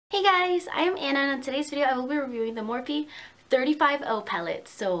Hey guys, I am Anna and in today's video I will be reviewing the Morphe 35o palette.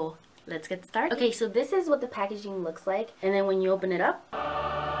 So let's get started. Okay, so this is what the packaging looks like, and then when you open it up,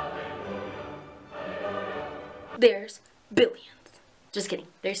 there's billions. Just kidding.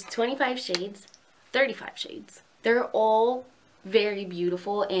 There's 25 shades, 35 shades. They're all very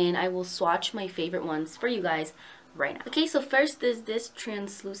beautiful and I will swatch my favorite ones for you guys right now. Okay, so first is this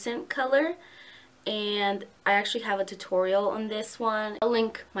translucent color. And I actually have a tutorial on this one. I'll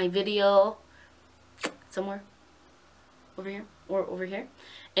link my video somewhere over here or over here,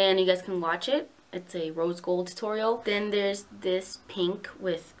 and you guys can watch it. It's a rose gold tutorial. Then there's this pink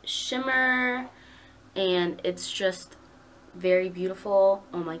with shimmer, and it's just very beautiful.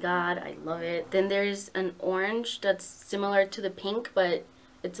 Oh my god, I love it. Then there's an orange that's similar to the pink, but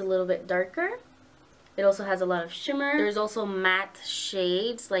it's a little bit darker. It also has a lot of shimmer. There's also matte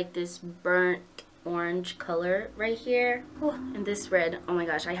shades like this burnt orange color right here. Oh, and this red. Oh my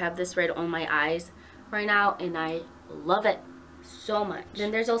gosh, I have this red on my eyes right now and I love it so much.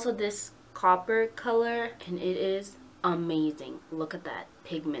 Then there's also this copper color and it is amazing. Look at that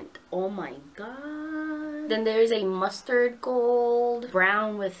pigment. Oh my god. Then there's a mustard gold,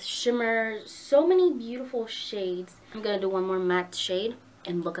 brown with shimmer. So many beautiful shades. I'm gonna do one more matte shade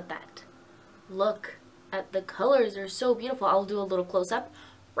and look at that. Look at the colors, they're so beautiful. I'll do a little close-up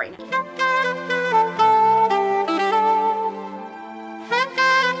right now.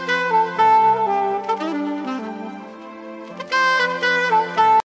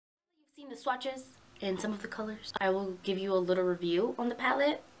 You've seen the swatches and some of the colors. I will give you a little review on the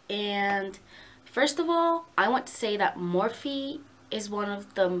palette. And first of all, I want to say that Morphe is one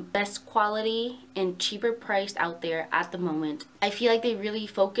of the best quality and cheaper priced out there at the moment. I feel like they really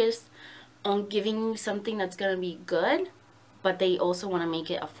focus on giving you something that's gonna be good, but they also want to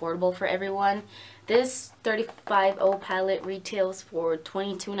make it affordable for everyone. This 35o palette retails for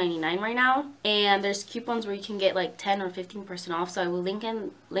 $22.99 right now, and there's coupons where you can get like 10 or 15% off, so I will link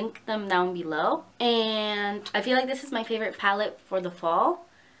them down below. And I feel like this is my favorite palette for the fall,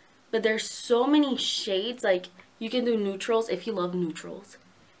 but there's so many shades. Like, you can do neutrals if you love neutrals.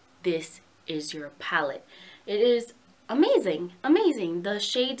 This is your palette. It is amazing, amazing. The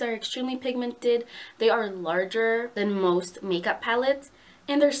shades are extremely pigmented. They are larger than most makeup palettes,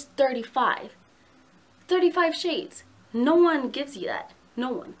 and there's 35 shades. No one gives you that.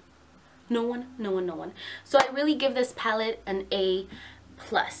 No one. So I really give this palette an A+.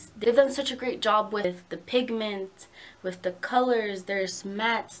 They've done such a great job with the pigment, with the colors. There's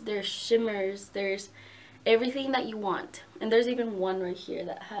mattes, there's shimmers, there's everything that you want. And there's even one right here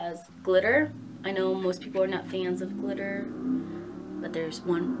that has glitter. I know most people are not fans of glitter, but there's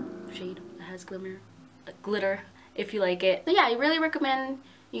one shade that has glitter if you like it. So yeah, I really recommend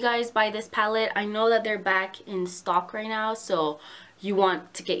you guys buy this palette. I know that they're back in stock right now, so you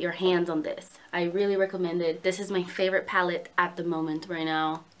want to get your hands on this. I really recommend it. This is my favorite palette at the moment right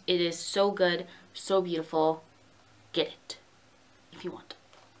now. It is so good, so beautiful. Get it if you want.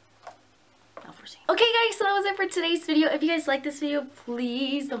 Okay guys, so that was it for today's video. If you guys like this video,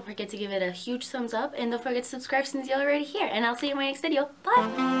 please don't forget to give it a huge thumbs up, and don't forget to subscribe since you're already here, and I'll see you in my next video.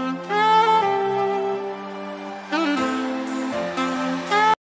 Bye!